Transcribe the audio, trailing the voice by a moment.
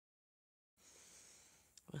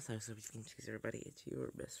What's up, so cheese, everybody? It's your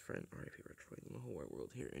best friend, RIP Retro, in the whole wide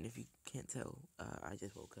world here. And if you can't tell, I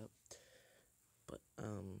just woke up. But,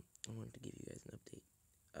 I wanted to give you guys an update.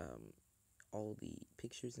 All the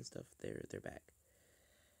pictures and stuff, they're back.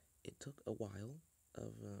 It took a while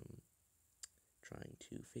of, trying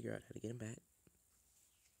to figure out how to get them back.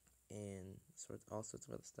 And all sorts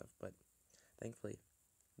of other stuff, but thankfully,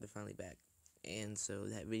 they're finally back. And so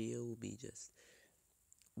that video will be just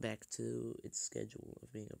back to its schedule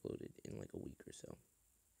of being uploaded in like a week or so,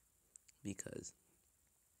 because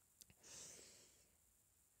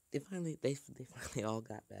they finally all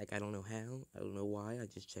got back. I don't know how, I don't know why. I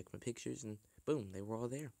just checked my pictures and boom, they were all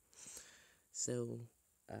there. So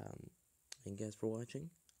thank you guys for watching.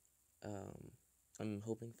 I'm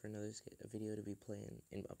hoping for another video to be planned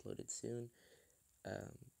and uploaded soon,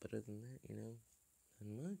 but other than that, not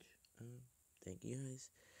much. Thank you guys,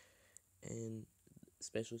 and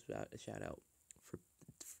special shout out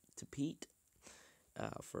to Pete,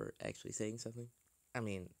 for actually saying something. I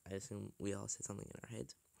mean, I assume we all said something in our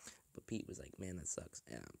heads, but Pete was like, man, that sucks.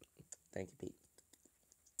 Thank you, Pete.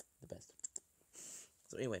 The best.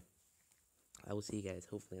 So anyway, I will see you guys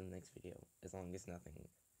hopefully in the next video, as long as nothing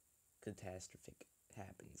catastrophic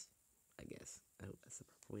happens, I guess. I hope that's the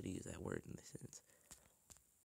proper way to use that word in this sentence.